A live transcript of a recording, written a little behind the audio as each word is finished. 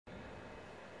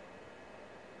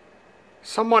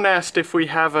Someone asked if we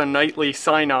have a nightly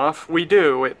sign-off. We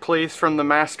do. It plays from the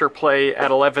master play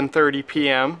at 11:30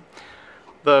 p.m.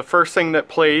 The first thing that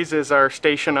plays is our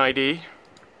station ID.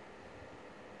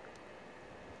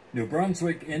 New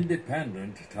Brunswick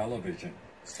Independent Television,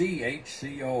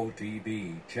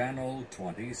 CHCO-TV, Channel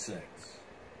 26.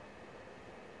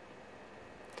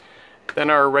 Then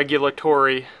our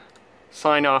regulatory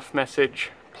sign-off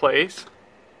message plays.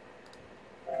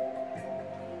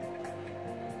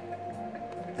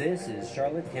 This is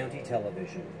Charlotte County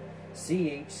Television,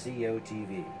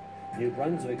 CHCO-TV, New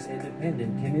Brunswick's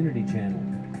independent community channel.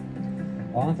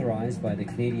 Authorized by the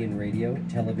Canadian Radio,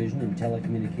 Television and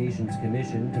Telecommunications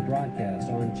Commission to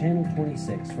broadcast on Channel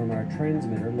 26 from our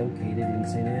transmitter located in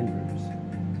St. Andrews.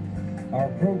 Our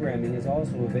programming is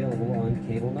also available on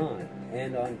Cable 9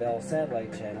 and on Bell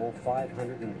Satellite Channel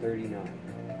 539.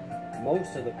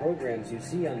 Most of the programs you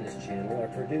see on this channel are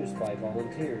produced by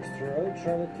volunteers throughout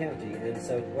Charlotte County and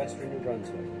southwestern New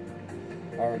Brunswick.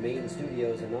 Our main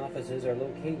studios and offices are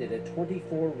located at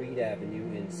 24 Reed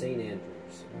Avenue in St.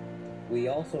 Andrews. We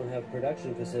also have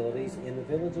production facilities in the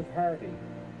village of Harvey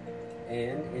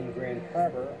and in Grand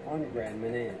Harbor on Grand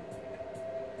Manan.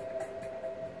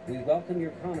 We welcome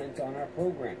your comments on our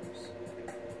programs.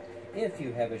 If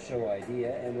you have a show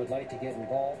idea and would like to get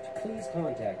involved, please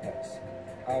contact us.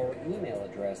 Our email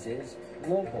address is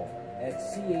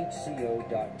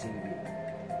local@chco.tv,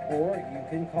 or you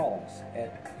can call us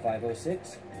at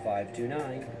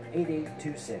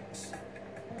 506-529-8826.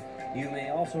 You may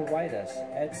also write us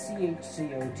at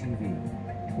CHCO-TV,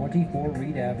 24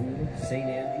 Reed Avenue, St.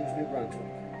 Andrews, New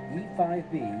Brunswick,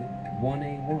 E5B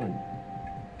 1A1.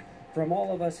 From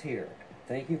all of us here,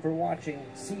 thank you for watching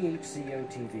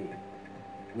CHCO-TV.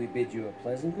 We bid you a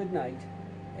pleasant good night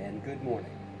and good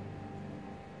morning.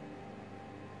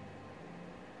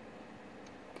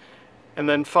 And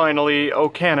then finally, O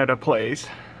Canada plays.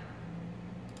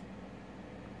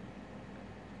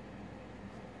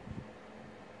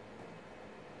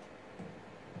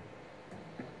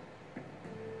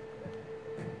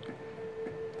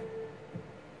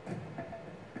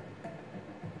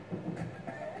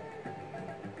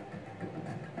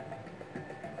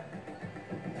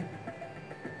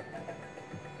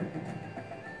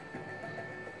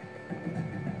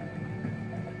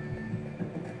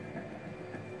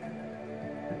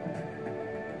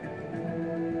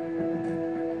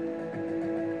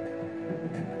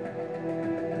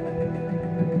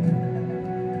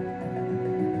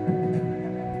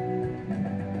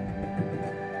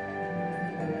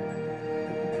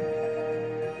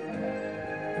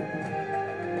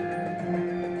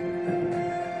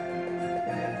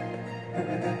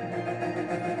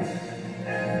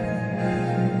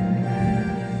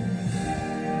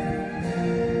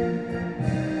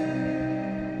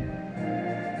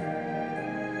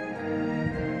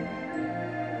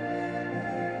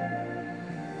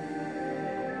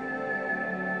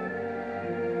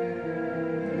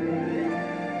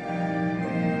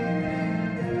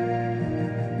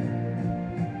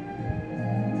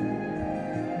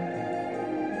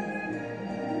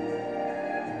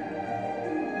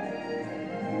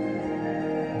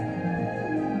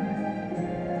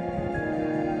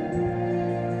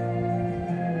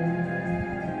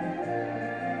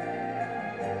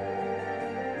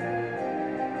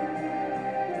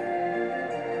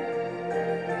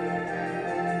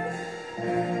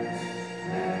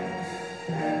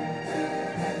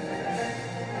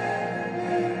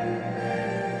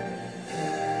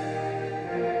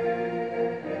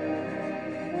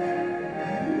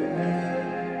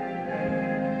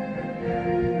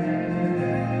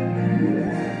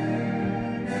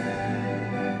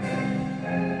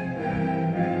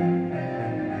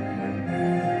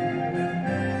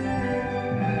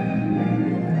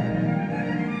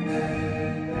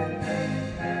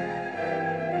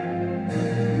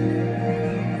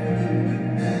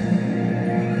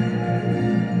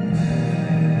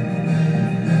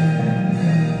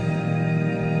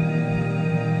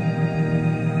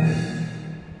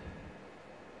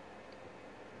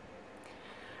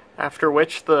 After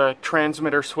which the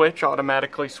transmitter switch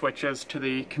automatically switches to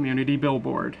the community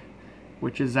billboard,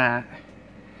 which is at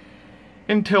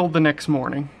until the next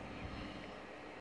morning.